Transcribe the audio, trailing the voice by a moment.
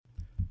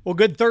Well,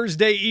 good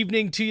Thursday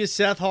evening to you,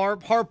 Seth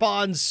Harp. Harp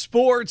on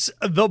Sports,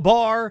 The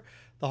Bar,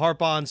 the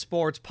Harp on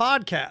Sports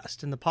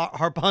podcast, and the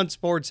Harp on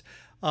Sports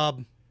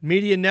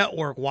Media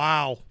Network.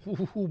 Wow.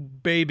 Ooh,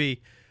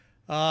 baby.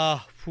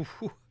 What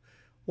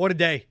a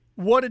day.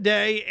 What a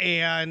day,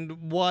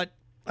 and what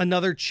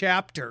another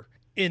chapter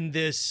in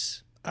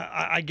this,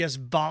 I guess,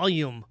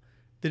 volume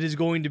that is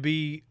going to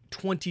be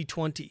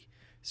 2020.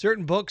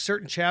 Certain books,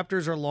 certain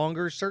chapters are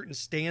longer, certain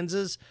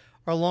stanzas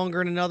are longer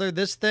than another.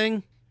 This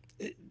thing,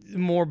 the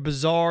more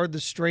bizarre,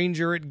 the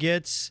stranger it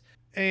gets.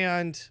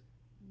 And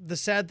the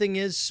sad thing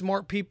is,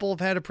 smart people have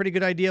had a pretty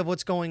good idea of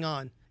what's going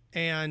on.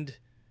 And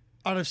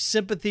out of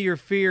sympathy or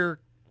fear,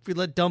 we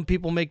let dumb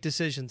people make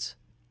decisions.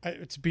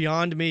 It's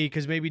beyond me,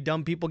 because maybe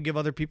dumb people give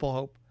other people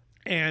hope.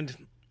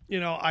 And, you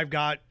know, I've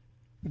got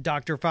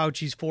Dr.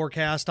 Fauci's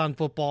forecast on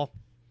football,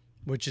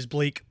 which is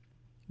bleak,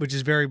 which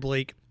is very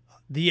bleak.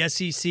 The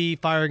SEC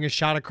firing a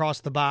shot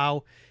across the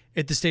bow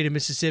at the state of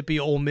Mississippi,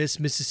 Ole Miss,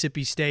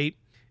 Mississippi State,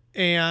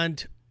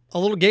 and a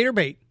little Gator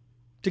bait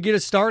to get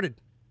us started.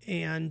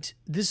 And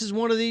this is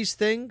one of these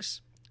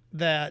things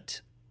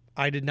that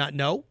I did not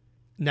know.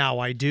 Now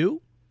I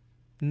do.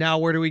 Now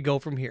where do we go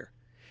from here?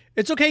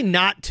 It's okay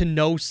not to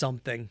know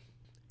something.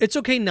 It's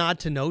okay not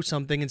to know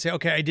something and say,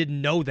 okay, I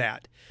didn't know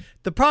that.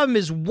 The problem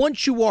is,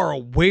 once you are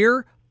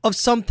aware of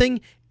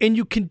something and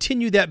you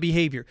continue that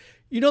behavior,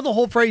 you know the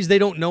whole phrase, they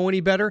don't know any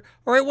better?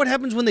 All right, what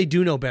happens when they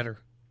do know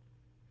better?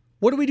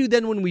 What do we do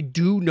then when we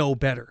do know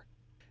better?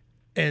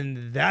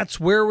 And that's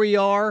where we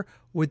are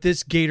with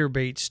this Gator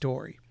bait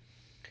story.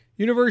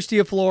 University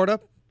of Florida,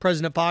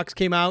 President Fox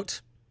came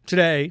out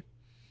today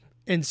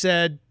and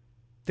said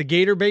the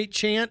Gator bait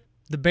chant,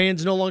 the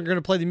band's no longer going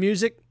to play the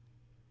music.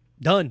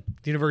 Done.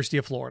 The University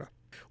of Florida,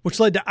 which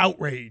led to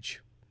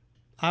outrage.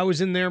 I was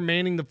in there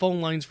manning the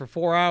phone lines for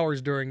 4 hours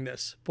during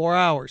this. 4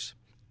 hours.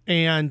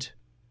 And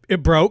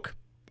it broke.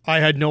 I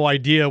had no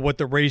idea what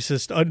the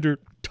racist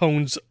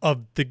undertones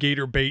of the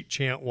Gator bait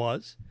chant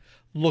was.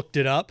 Looked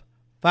it up.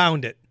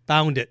 Found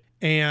it.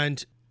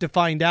 And to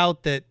find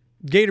out that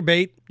Gator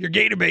bait, your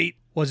Gator bait,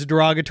 was a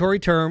derogatory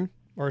term,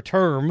 or a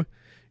term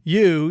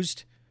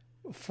used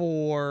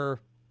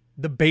for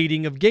the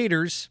baiting of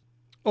gators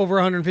over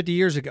 150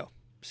 years ago.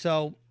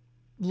 So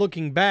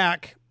looking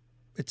back,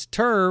 it's a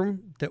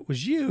term that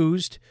was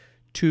used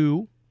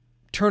to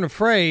turn a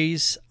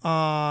phrase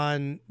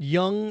on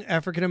young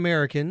African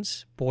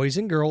Americans, boys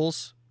and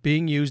girls,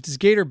 being used as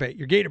gator bait.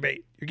 Your Gator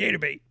bait, your Gator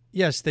bait.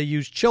 Yes, they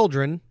used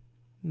children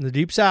in the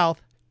Deep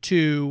South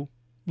to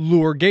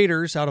lure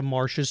gators out of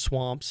marshes,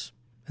 swamps,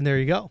 and there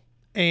you go.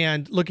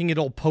 And looking at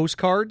old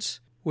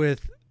postcards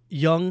with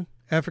young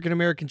African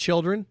American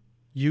children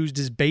used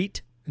as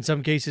bait, in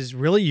some cases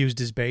really used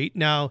as bait.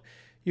 Now,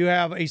 you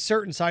have a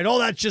certain side, oh,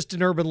 that's just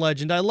an urban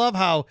legend. I love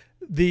how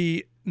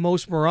the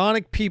most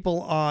moronic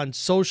people on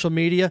social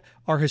media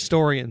are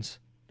historians.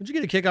 Did you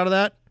get a kick out of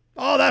that?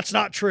 Oh, that's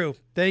not true.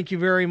 Thank you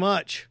very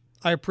much.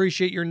 I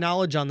appreciate your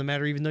knowledge on the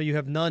matter, even though you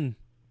have none.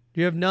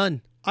 You have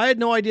none. I had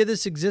no idea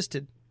this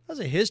existed. I was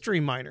a history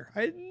minor.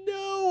 I had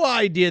no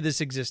idea this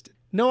existed.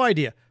 No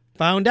idea.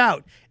 Found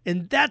out.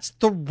 And that's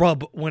the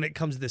rub when it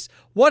comes to this.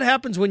 What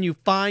happens when you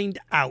find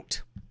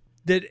out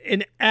that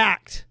an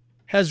act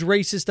has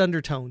racist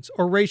undertones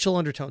or racial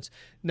undertones?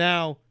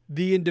 Now,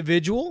 the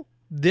individual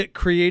that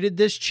created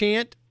this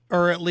chant,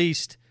 or at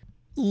least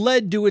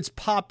led to its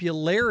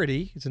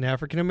popularity, is an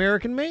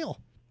African-American male.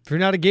 If you're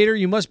not a gator,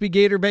 you must be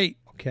gator bait.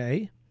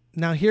 Okay.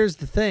 Now, here's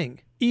the thing.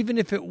 Even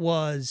if it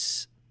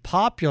was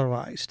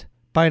popularized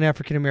by an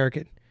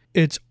African-American,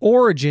 its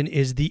origin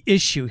is the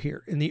issue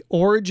here. And the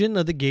origin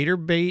of the gator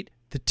bait,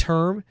 the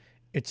term,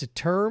 it's a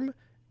term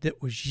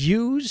that was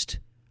used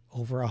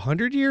over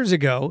 100 years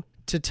ago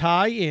to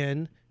tie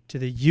in to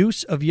the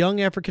use of young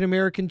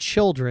African-American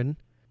children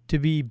to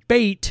be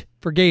bait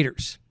for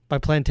gators by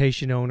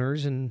plantation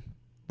owners and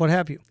what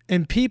have you.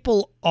 And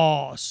people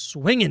are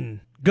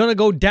swinging, gonna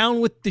go down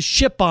with the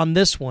ship on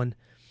this one.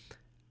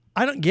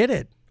 I don't get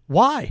it.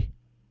 Why?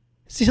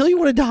 Is this the hill you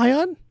want to die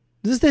on?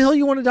 Is this the hill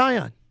you want to die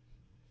on?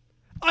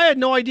 I had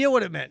no idea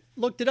what it meant.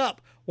 Looked it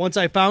up. Once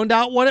I found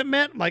out what it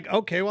meant, I'm like,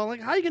 okay, well,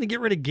 how are you going to get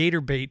rid of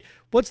gator bait?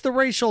 What's the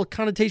racial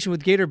connotation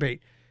with gator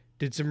bait?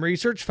 Did some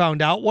research,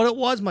 found out what it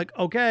was. I'm like,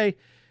 okay,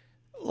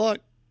 look,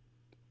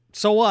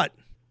 so what?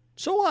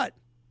 So what?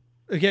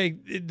 Okay,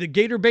 the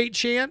gator bait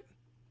chant,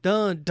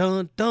 dun,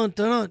 dun, dun,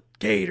 dun, dun,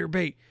 gator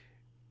bait.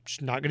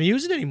 Just not going to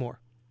use it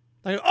anymore.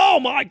 Like, oh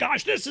my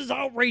gosh, this is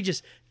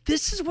outrageous.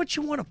 This is what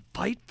you want to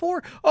fight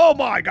for? Oh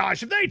my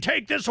gosh, if they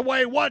take this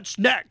away, what's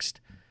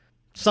next?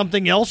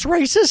 Something else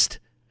racist?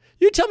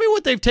 You tell me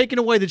what they've taken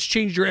away that's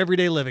changed your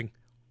everyday living.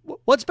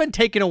 What's been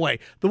taken away?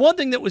 The one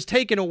thing that was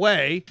taken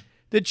away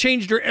that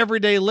changed your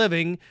everyday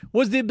living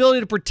was the ability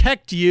to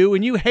protect you,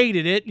 and you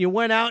hated it, and you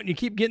went out and you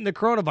keep getting the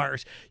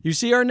coronavirus. You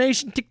see our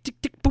nation, tick,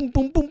 tick, tick, boom,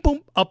 boom, boom,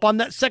 boom, up on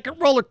that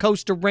second roller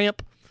coaster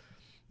ramp.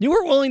 You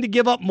weren't willing to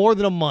give up more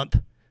than a month.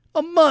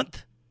 A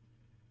month.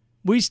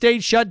 We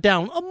stayed shut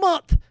down a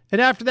month.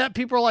 And after that,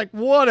 people are like,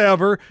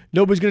 whatever.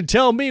 Nobody's going to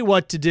tell me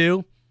what to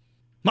do.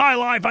 My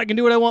life, I can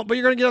do what I want, but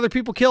you're going to get other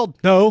people killed.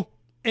 No,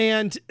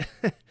 And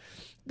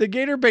the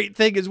gator bait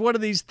thing is one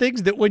of these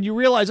things that when you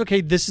realize,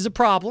 okay, this is a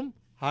problem,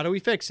 how do we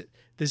fix it?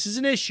 This is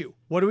an issue.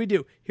 What do we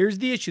do? Here's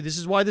the issue. This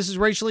is why this is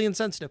racially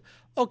insensitive.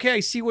 Okay, I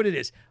see what it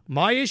is.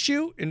 My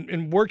issue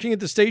in working at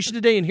the station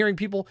today and hearing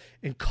people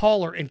and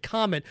caller and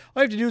comment,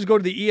 all I have to do is go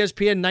to the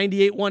ESPN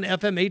 98.1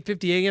 FM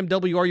 850 AM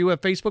WRUF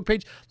Facebook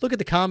page. Look at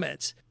the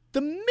comments.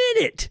 The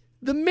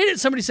minute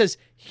somebody says,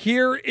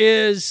 here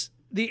is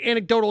the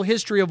anecdotal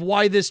history of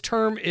why this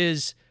term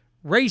is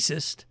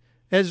racist,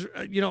 has,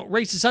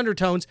 racist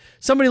undertones,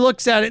 somebody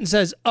looks at it and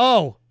says,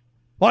 oh,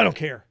 well, I don't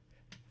care.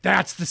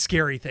 That's the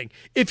scary thing.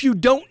 If you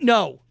don't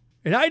know,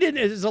 and I didn't,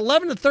 it was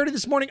 11:30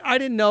 this morning, I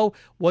didn't know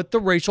what the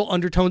racial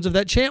undertones of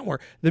that chant were.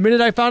 The minute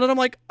I found it, I'm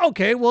like,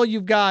 okay, well,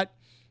 you've got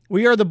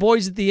We Are the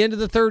Boys at the end of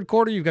the third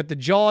quarter. You've got the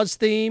Jaws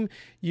theme.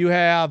 You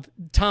have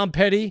Tom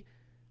Petty,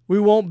 We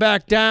Won't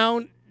Back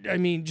Down. I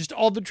mean, just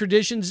all the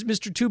traditions.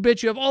 Mr.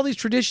 Two-Bit, you have all these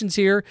traditions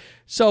here.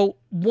 So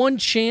one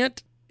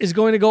chant is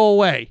going to go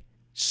away.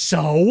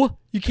 So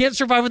you can't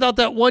survive without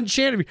that one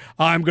chant.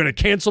 I'm going to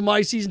cancel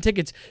my season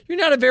tickets. You're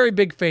not a very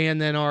big fan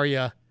then, are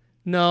you?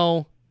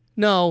 No.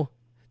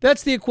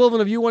 That's the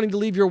equivalent of you wanting to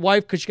leave your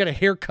wife because she got a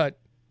haircut.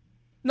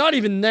 Not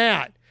even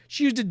that.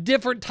 She used a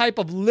different type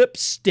of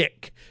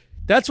lipstick.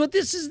 That's what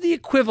this is the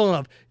equivalent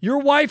of. Your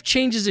wife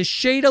changes a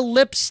shade of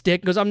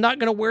lipstick because I'm not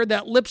going to wear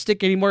that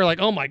lipstick anymore. You're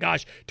like, oh my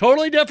gosh,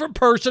 totally different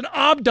person.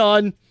 I'm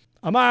done.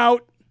 I'm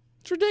out.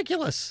 It's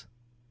ridiculous.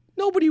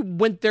 Nobody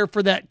went there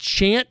for that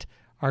chant.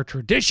 Our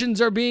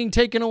traditions are being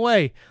taken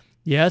away.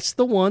 Yes,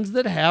 the ones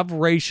that have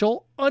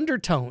racial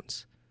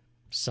undertones.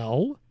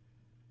 So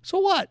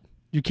what?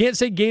 You can't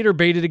say gator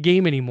bait at a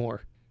game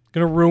anymore.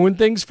 Going to ruin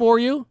things for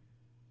you?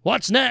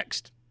 What's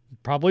next?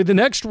 Probably the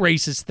next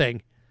racist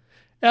thing.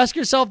 Ask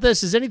yourself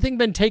this, has anything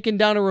been taken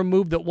down or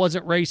removed that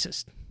wasn't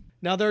racist?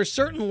 Now, there are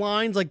certain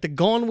lines, like the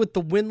Gone with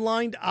the Wind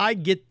line. I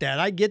get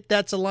that.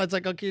 That's a line. It's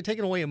like, okay, you're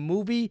taking away a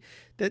movie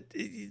that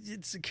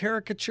it's a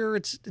caricature.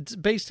 It's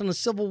based on a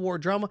Civil War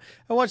drama.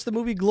 I watched the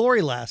movie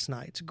Glory last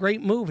night. It's a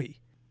great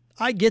movie.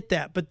 I get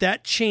that. But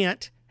that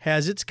chant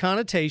has its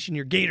connotation.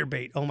 Your gator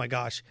bait. Oh, my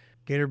gosh.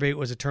 Gator bait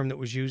was a term that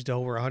was used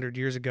over 100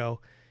 years ago.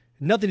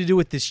 Nothing to do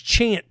with this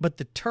chant, but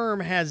the term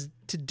has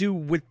to do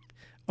with,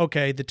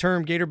 okay, the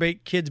term gator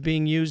bait, kids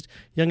being used,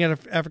 young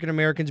African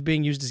Americans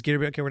being used as gator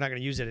bait. Okay, we're not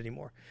going to use it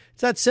anymore.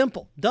 It's that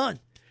simple. Done.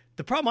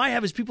 The problem I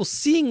have is people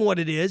seeing what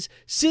it is,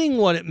 seeing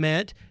what it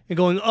meant, and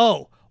going,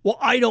 oh, well,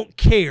 I don't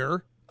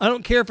care. I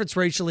don't care if it's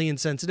racially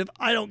insensitive.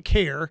 I don't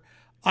care.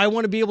 I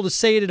want to be able to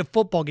say it at a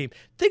football game.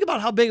 Think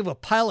about how big of a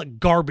pile of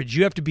garbage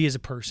you have to be as a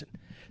person.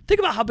 Think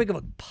about how big of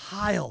a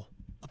pile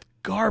of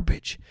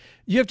garbage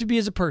you have to be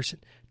as a person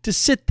to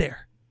sit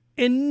there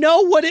and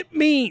know what it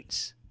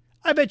means.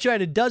 I bet you I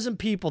had a dozen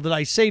people that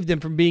I saved them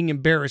from being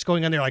embarrassed,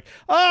 going on there like,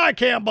 oh, I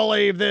can't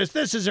believe this.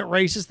 This isn't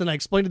racist. And I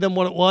explained to them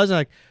what it was. And I'm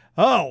like,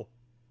 oh,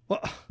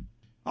 well,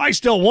 I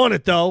still want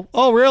it, though.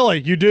 Oh, really?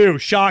 You do?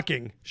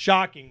 Shocking.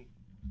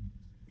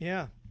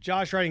 Yeah.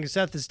 Josh writing,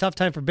 Seth, it's a tough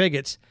time for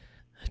bigots.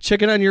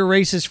 Checking on your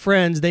racist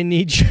friends. They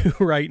need you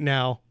right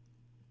now.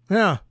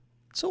 Yeah.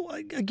 So,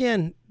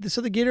 again,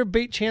 the gator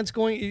bait chant's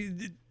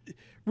going,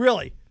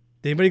 really?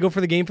 Did anybody go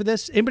for the game for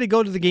this? Anybody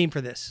go to the game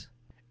for this?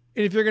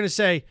 And if you're going to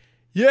say,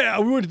 yeah,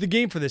 we went to the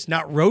game for this,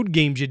 not road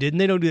games you did,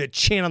 and they don't do that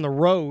chant on the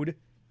road.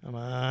 Come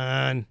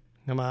on.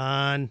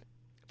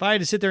 If I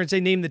had to sit there and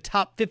say, name the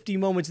top 50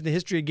 moments in the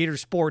history of Gator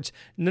sports,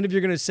 none of you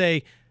are going to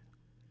say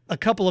a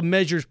couple of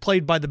measures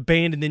played by the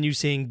band and then you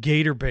saying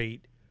gator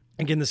bait.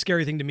 Again, the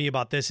scary thing to me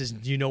about this is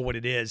you know what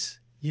it is.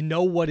 You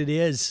know what it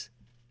is.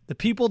 The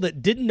people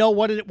that didn't know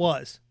what it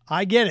was,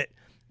 I get it.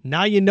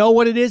 Now you know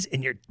what it is,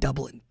 and you're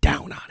doubling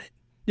down on it.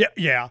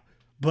 Yeah.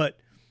 But,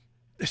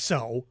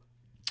 so,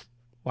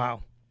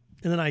 wow.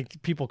 And then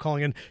people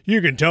calling in,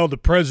 you can tell the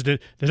president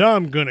that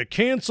I'm going to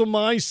cancel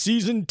my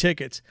season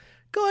tickets.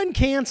 Go ahead and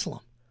cancel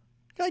them.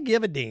 I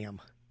give a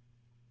damn.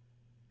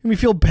 And we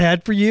feel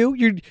bad for you.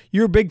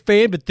 You're a big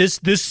fan, but this,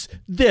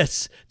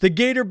 the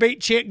gator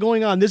bait chant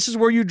going on, this is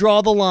where you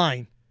draw the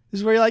line. This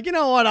is where you're like, you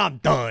know what, I'm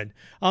done.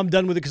 I'm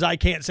done with it because I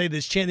can't say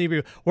this chant.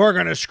 We're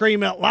going to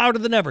scream out louder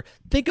than ever.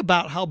 Think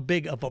about how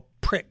big of a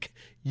prick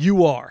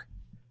you are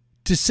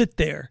to sit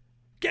there,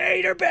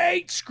 gator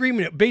bait,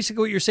 screaming it.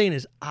 Basically what you're saying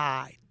is,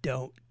 I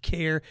don't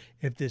care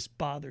if this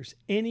bothers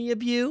any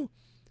of you.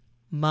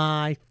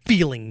 My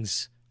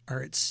feelings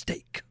are at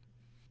stake.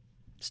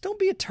 Just don't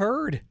be a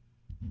turd.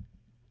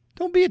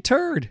 Don't be a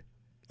turd.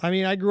 I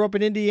mean, I grew up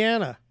in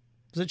Indiana.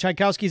 Was it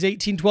Tchaikovsky's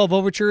 1812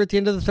 Overture at the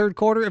end of the third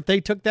quarter? If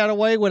they took that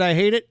away, would I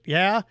hate it?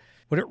 Yeah.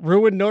 Would it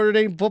ruin Notre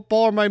Dame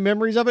football or my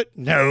memories of it?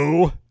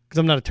 No, because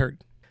I'm not a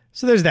turd.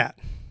 So there's that.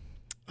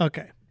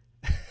 Okay.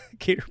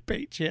 Gator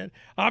bait chant.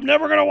 I'm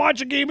never going to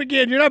watch a game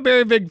again. You're not a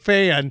very big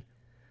fan.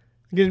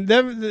 Again,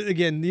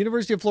 the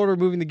University of Florida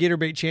removing the gator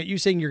bait chant, you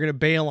saying you're going to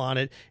bail on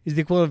it, is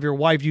the equivalent of your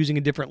wife using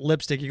a different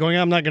lipstick. You're going,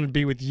 I'm not going to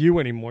be with you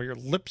anymore. Your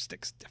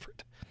lipstick's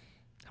different.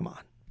 Come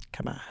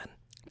on.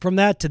 From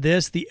that to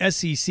this, the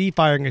SEC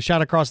firing a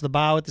shot across the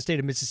bow at the state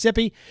of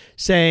Mississippi,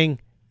 saying,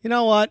 you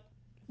know what?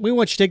 We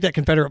want you to take that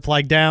Confederate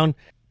flag down.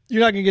 You're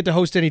not going to get to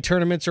host any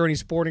tournaments or any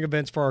sporting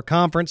events for our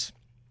conference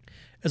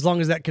as long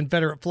as that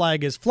Confederate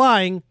flag is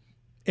flying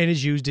and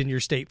is used in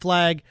your state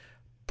flag.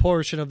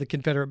 Portion of the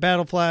Confederate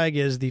battle flag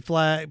is the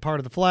flag,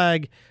 part of the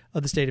flag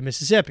of the state of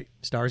Mississippi.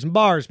 Stars and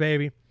bars,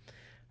 baby.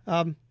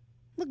 Look,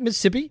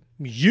 Mississippi,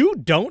 you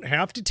don't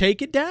have to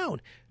take it down.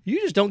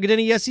 You just don't get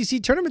any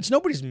SEC tournaments.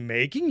 Nobody's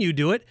making you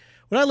do it.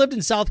 When I lived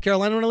in South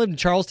Carolina, when I lived in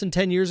Charleston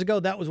 10 years ago,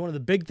 that was one of the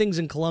big things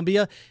in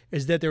Columbia,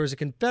 is that there was a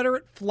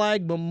Confederate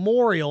flag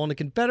memorial and a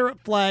Confederate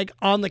flag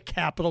on the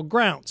Capitol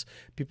grounds.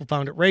 People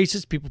found it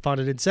racist. People found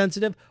it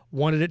insensitive,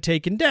 wanted it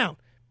taken down.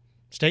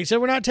 State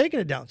said, we're not taking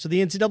it down. So the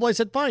NCAA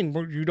said, fine,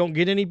 you don't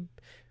get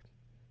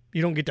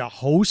to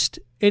host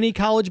any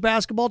college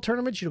basketball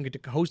tournaments. You don't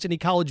get to host any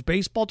college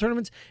baseball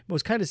tournaments. What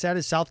was kind of sad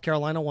is South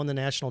Carolina won the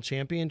national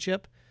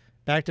championship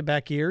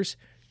back-to-back years.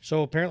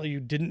 So apparently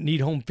you didn't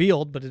need home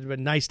field, but it would have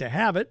been nice to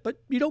have it.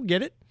 But you don't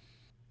get it.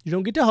 You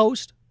don't get to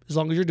host as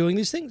long as you're doing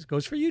these things. It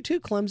goes for you too,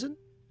 Clemson.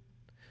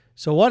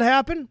 So what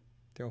happened?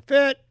 Threw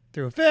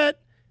a fit,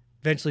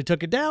 eventually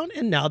took it down,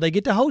 and now they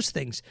get to host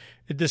things.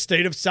 Did the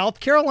state of South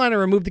Carolina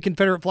remove the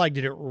Confederate flag?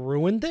 Did it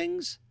ruin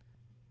things?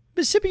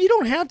 Mississippi, you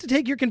don't have to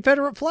take your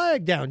Confederate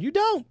flag down. You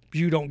don't.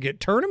 You don't get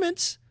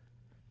tournaments.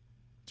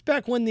 It's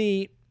back when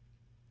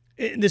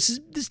this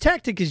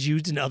tactic is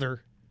used in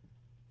other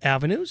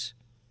avenues.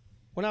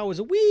 When I was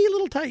a wee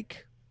little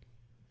tyke,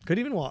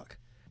 couldn't even walk.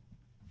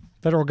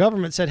 Federal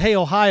government said, hey,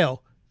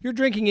 Ohio, your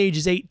drinking age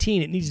is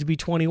 18. It needs to be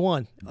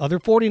 21. Other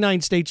 49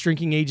 states'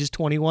 drinking age is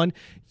 21.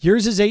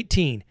 Yours is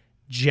 18.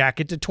 Jack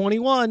it to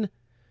 21.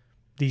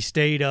 The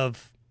state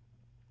of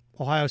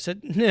Ohio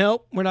said,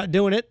 no, we're not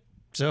doing it.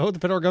 So the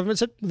federal government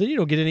said, then you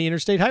don't get any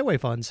interstate highway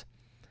funds.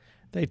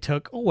 They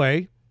took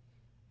away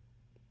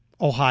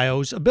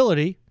Ohio's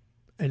ability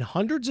and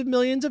hundreds of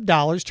millions of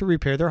dollars to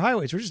repair their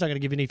highways. We're just not going to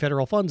give you any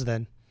federal funds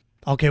then.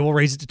 Okay, we'll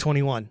raise it to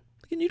 21.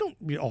 And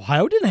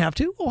Ohio didn't have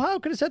to. Ohio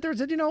could have sat there and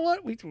said, you know what?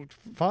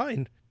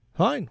 Fine.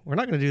 We're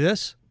not going to do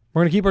this.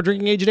 We're going to keep our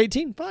drinking age at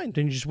 18. Fine.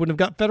 Then you just wouldn't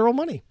have got federal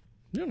money.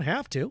 You don't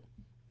have to.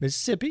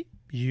 Mississippi,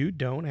 you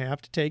don't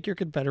have to take your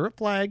Confederate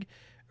flag,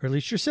 or at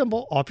least your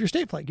symbol, off your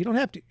state flag. You don't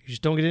have to. You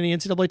just don't get any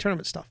NCAA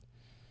tournament stuff.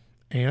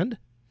 And,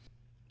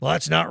 well,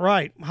 that's not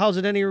right. How's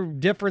it any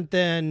different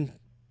than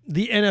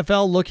the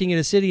NFL looking at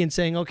a city and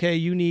saying, okay,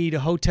 you need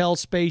a hotel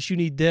space, you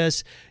need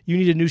this, you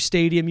need a new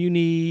stadium, you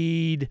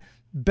need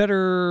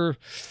better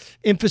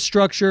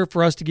infrastructure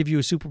for us to give you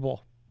a Super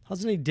Bowl?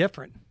 How's it any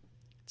different?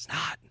 It's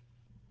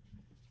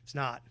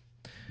not.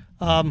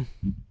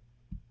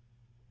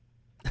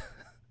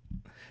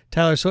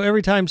 Tyler, so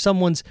every time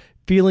someone's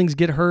feelings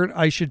get hurt,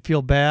 I should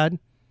feel bad?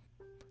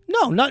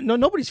 No,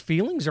 nobody's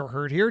feelings are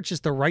hurt here. It's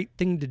just the right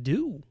thing to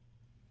do,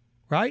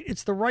 right?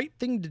 It's the right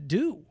thing to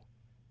do.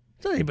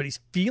 It's not anybody's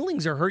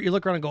feelings are hurt. You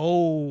look around and go,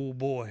 oh,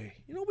 boy.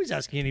 Nobody's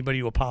asking anybody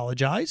to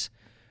apologize.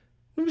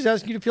 Nobody's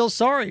asking you to feel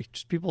sorry.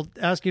 Just people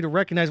asking you to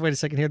recognize, wait a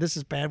second here, this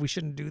is bad. We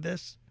shouldn't do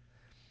this.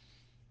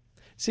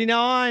 See,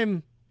 now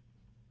I'm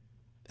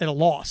at a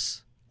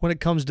loss when it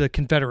comes to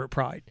Confederate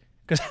pride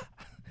because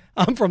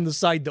I'm from the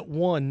side that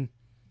won.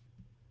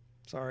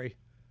 Sorry.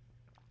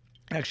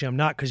 Actually, I'm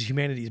not, because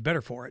humanity is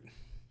better for it.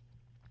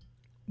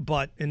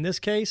 But in this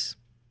case,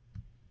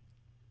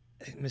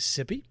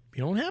 Mississippi,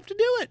 you don't have to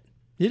do it.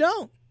 You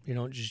don't.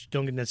 Just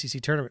don't get an SEC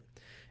tournament.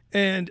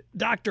 And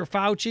Dr.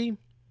 Fauci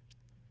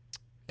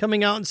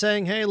coming out and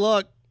saying, hey,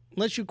 look,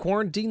 unless you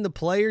quarantine the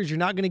players, you're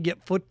not going to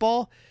get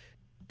football.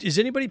 Is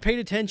anybody paid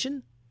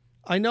attention?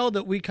 I know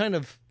that we kind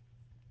of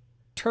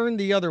turned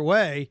the other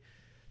way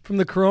from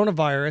the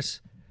coronavirus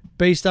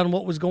based on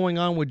what was going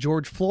on with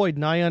George Floyd,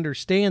 and I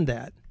understand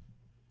that.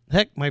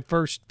 Heck, my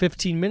first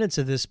 15 minutes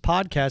of this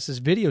podcast, this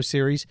video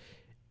series,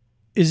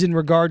 is in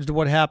regards to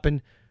what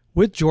happened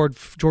with George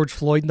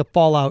Floyd and the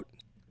fallout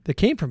that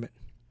came from it.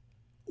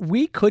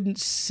 We couldn't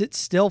sit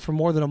still for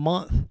more than a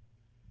month.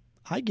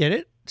 I get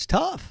it. It's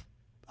tough.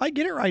 I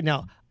get it right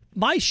now.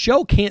 My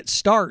show can't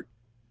start.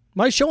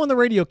 My show on the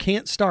radio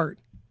can't start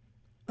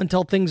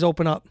until things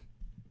open up.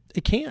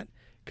 It can't,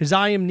 because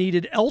I am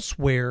needed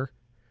elsewhere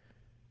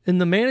in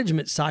the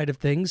management side of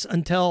things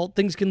until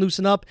things can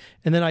loosen up,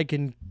 and then I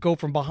can go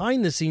from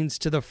behind the scenes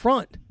to the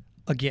front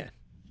again.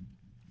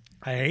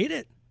 I hate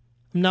it.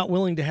 I'm not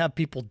willing to have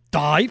people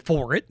die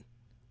for it.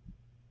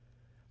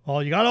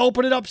 Well, you got to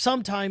open it up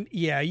sometime.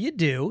 Yeah, you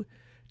do.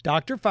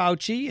 Dr.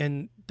 Fauci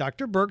and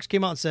Dr. Birx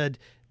came out and said,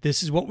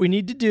 this is what we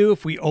need to do.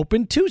 If we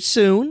open too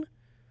soon,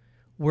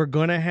 we're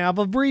going to have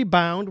a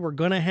rebound. We're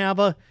going to have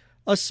a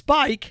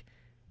spike.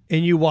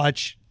 And you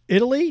watch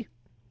Italy,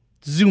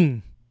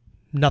 zoom,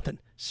 nothing.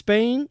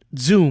 Spain,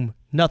 zoom,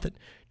 nothing.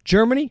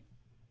 Germany,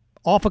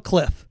 off a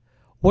cliff.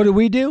 What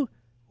do?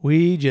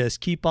 We just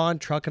keep on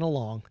trucking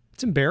along.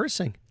 It's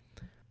embarrassing.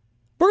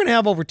 We're going to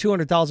have over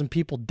 200,000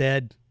 people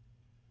dead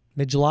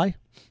mid-July.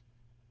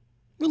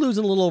 We're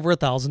losing a little over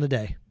 1,000 a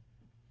day.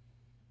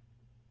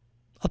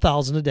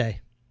 1,000 a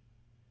day.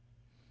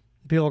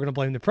 People are going to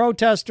blame the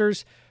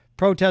protesters.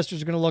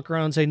 Protesters are going to look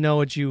around and say, no,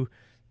 it's you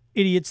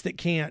idiots that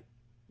can't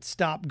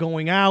stop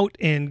going out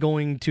and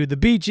going to the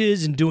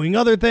beaches and doing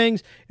other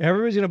things.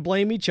 Everybody's going to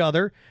blame each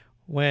other.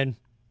 when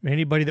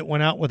anybody that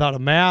went out without a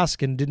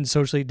mask and didn't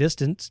socially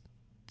distance,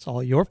 it's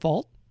all your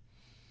fault.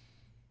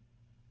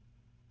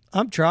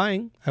 I'm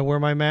trying. I wear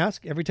my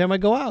mask every time I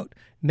go out.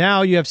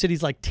 Now you have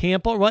cities like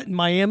Tampa, and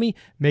Miami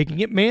making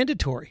it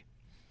mandatory.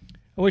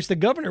 I wish the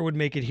governor would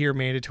make it here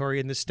mandatory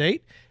in the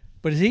state,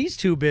 but he's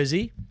too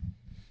busy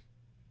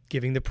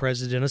giving the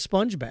president a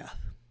sponge bath.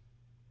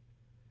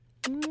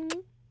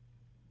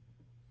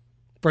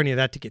 For any of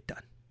that to get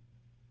done.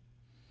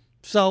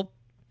 So,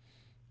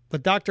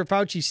 but Dr.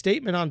 Fauci's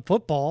statement on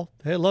football,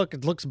 hey, look,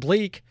 it looks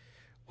bleak.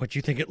 What,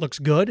 you think it looks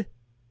good?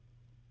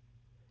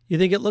 You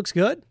think it looks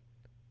good?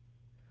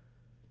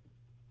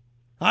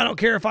 I don't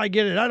care if I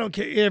get it. I don't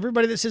care.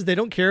 Everybody that says they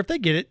don't care if they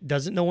get it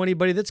doesn't know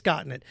anybody that's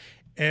gotten it.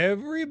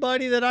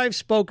 Everybody that I've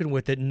spoken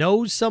with that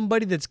knows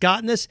somebody that's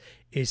gotten this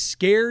is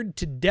scared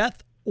to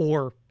death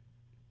or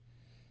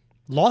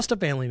lost a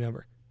family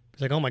member.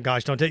 It's like, oh my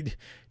gosh, don't take...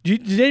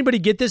 Did anybody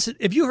get this?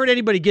 If you heard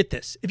anybody get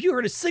this, if you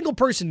heard a single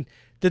person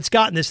that's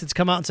gotten this that's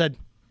come out and said,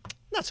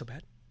 not so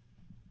bad.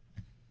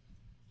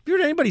 If you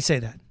heard anybody say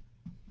that.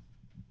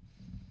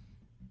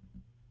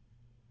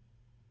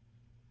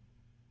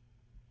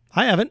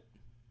 I haven't.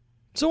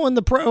 So when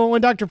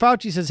Dr.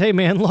 Fauci says, hey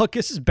man, look,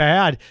 this is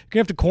bad. You're going to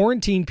have to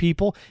quarantine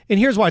people. And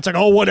here's why. It's like,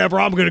 oh, whatever,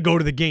 I'm going to go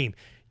to the game.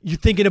 You're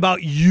thinking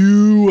about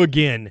you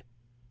again.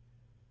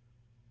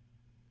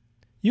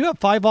 You have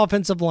 5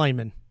 offensive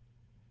linemen.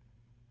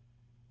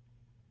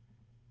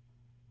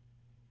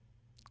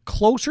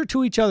 Closer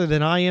to each other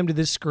than I am to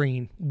this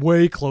screen.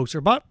 Way closer.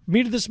 About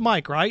me to this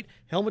mic, right?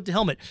 Helmet to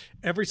helmet.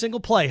 Every single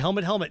play.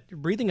 Helmet, helmet. You're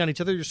breathing on each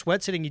other. Your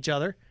sweat's hitting each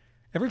other.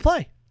 Every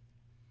play.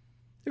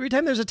 Every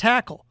time there's a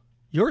tackle.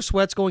 Your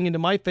sweat's going into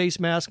my face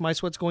mask. My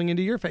sweat's going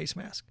into your face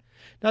mask.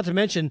 Not to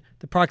mention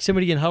the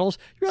proximity in huddles.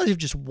 You realize if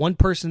just one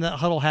person in that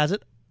huddle has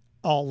it,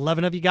 all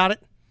 11 of you got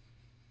it?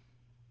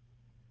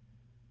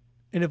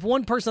 And if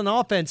one person on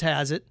offense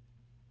has it,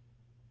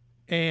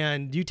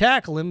 and you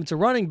tackle him, it's a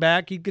running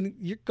back,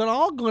 you're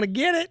all going to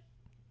get it.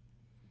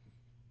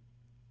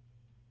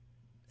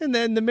 And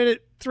then the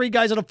minute 3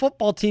 guys on a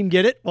football team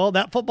get it, well,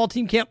 that football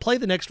team can't play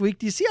the next week.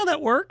 Do you see how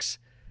that works?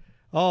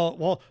 Oh,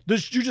 well,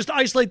 you just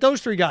isolate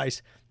those 3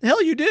 guys. The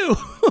hell you do.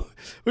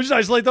 We just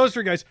isolate those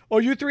 3 guys. Oh,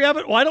 you 3 have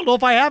it? Well, I don't know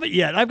if I have it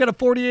yet. I've got a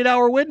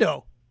 48-hour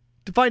window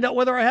to find out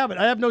whether I have it.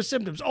 I have no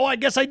symptoms. Oh, I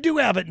guess I do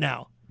have it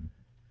now.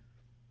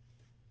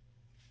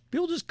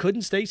 People just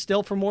couldn't stay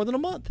still for more than a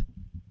month.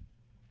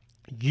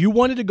 You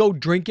wanted to go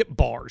drink at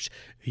bars.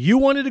 You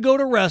wanted to go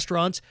to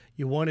restaurants.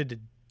 You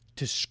wanted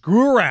to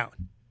screw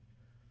around.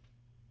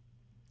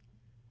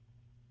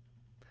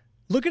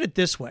 Look at it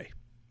this way.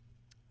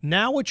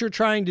 Now what you're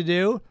trying to do,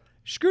 you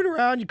screwed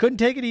around. You couldn't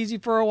take it easy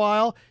for a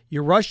while.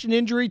 You rushed an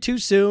injury too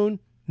soon.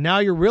 Now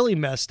you're really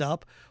messed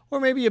up. Or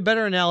maybe a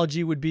better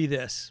analogy would be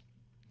this.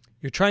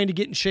 You're trying to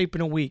get in shape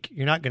in a week.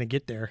 You're not going to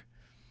get there.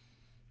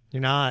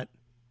 You're not.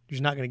 You're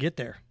just not going to get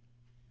there.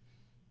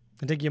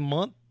 It'll take you a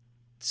month,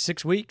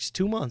 6 weeks,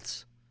 2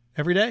 months,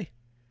 every day.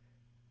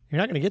 You're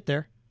not going to get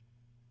there.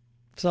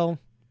 So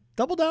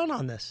double down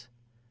on this.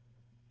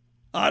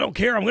 I don't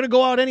care. I'm going to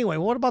go out anyway.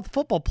 Well, what about the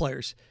football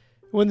players?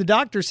 When the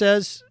doctor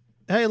says,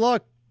 hey,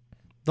 look,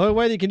 the only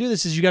way they can do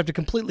this is you have to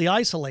completely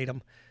isolate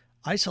them.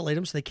 Isolate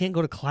them so they can't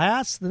go to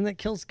class? Then that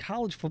kills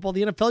college football.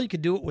 The NFL, you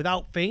could do it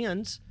without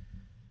fans.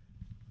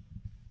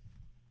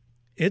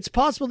 It's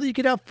possible that you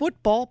could have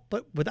football,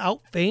 but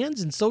without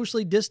fans and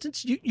socially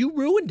distanced, you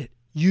ruined it.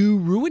 You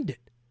ruined it.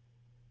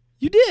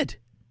 You did.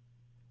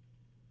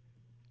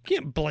 You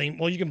can't blame,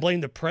 well, you can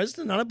blame the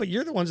president on it, but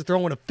you're the ones that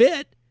throwing a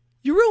fit.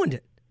 You ruined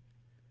it.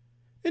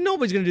 And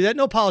nobody's going to do that.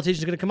 No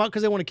politician's going to come out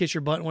because they want to kiss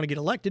your butt and want to get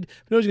elected.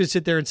 Nobody's going to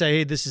sit there and say,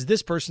 hey, this is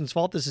this person's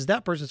fault. This is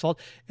that person's fault.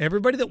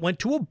 Everybody that went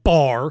to a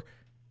bar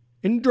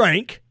and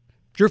drank,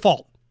 it's your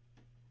fault.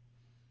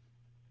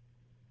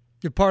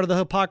 You're part of the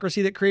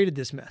hypocrisy that created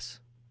this mess.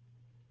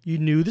 You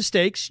knew the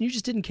stakes, and you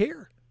just didn't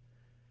care.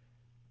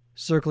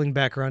 Circling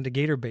back around to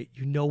Gator Bait,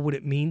 you know what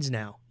it means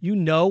now. You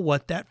know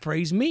what that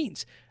phrase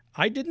means.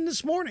 I didn't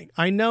this morning.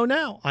 I know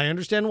now. I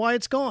understand why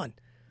it's gone.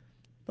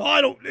 Oh,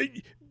 I don't,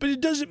 but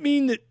it doesn't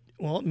mean that,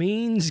 well, it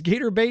means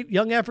Gator Bait,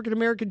 young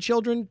African-American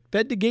children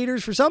fed to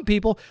gators for some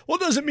people. Well,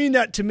 it doesn't mean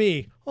that to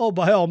me. Oh,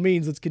 by all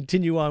means, let's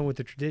continue on with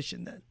the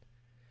tradition then.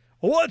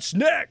 What's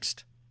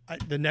next?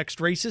 The next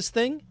racist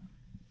thing?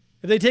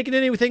 Have they taken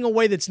anything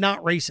away that's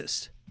not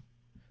racist?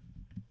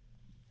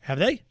 Have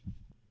they?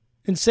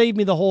 And save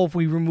me the whole, if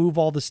we remove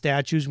all the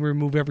statues and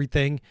remove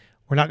everything,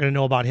 we're not going to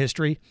know about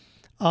history.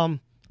 I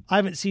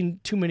haven't seen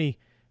too many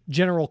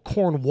General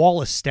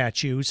Cornwallis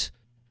statues.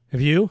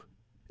 Have you?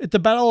 At the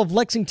Battle of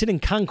Lexington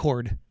and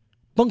Concord,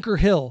 Bunker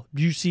Hill,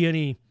 do you see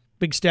any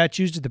big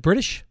statues to the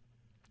British?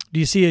 Do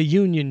you see a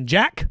Union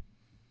Jack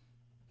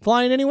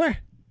flying anywhere?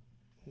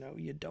 No,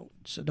 you don't.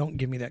 So don't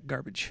give me that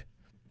garbage,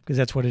 because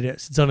that's what it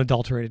is. It's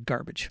unadulterated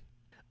garbage.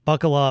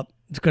 Buckle up.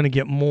 It's going to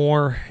get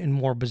more and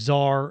more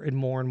bizarre and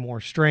more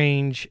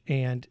strange.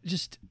 And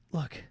just,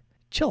 look,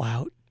 chill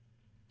out.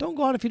 Don't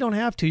go out if you don't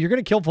have to. You're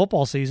going to kill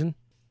football season.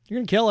 You're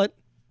going to kill it.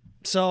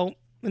 So,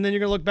 and then you're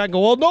going to look back and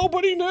go, well,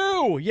 nobody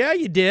knew. Yeah,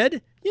 you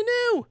did. You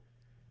knew.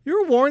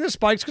 You were warned the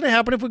spike's going to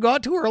happen if we go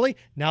out too early.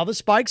 Now the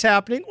spike's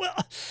happening. Well,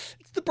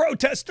 it's the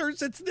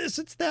protesters. It's this,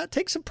 it's that.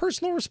 Take some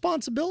personal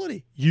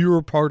responsibility.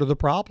 You're part of the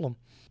problem.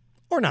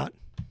 Or not.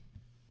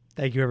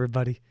 Thank you,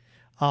 everybody.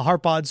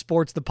 Harp on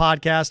Sports, the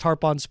podcast,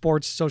 Harp on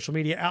Sports, social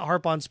media, at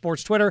Harp on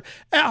Sports, Twitter,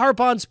 at Harp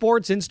on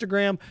Sports,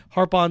 Instagram,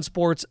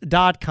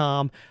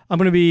 harponsports.com. I'm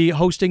going to be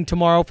hosting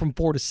tomorrow from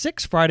 4 to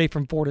 6, Friday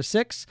from 4 to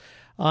 6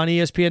 on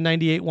ESPN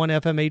 98.1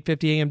 FM,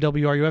 850 AM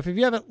WRUF. If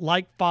you haven't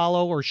liked,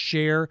 follow, or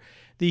share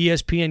the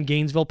ESPN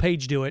Gainesville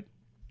page, do it.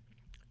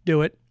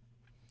 Do it.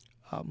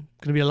 Going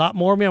to be a lot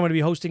more of me. I'm going to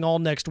be hosting all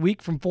next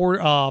week from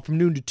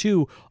noon to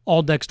 2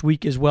 all next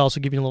week as well,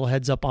 so give you a little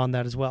heads up on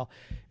that as well.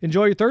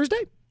 Enjoy your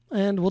Thursday,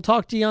 and we'll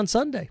talk to you on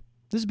Sunday.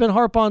 This has been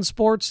Harp on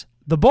Sports,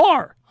 the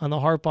bar on the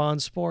Harp on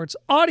Sports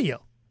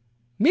audio,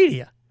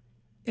 media,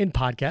 and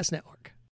podcast network.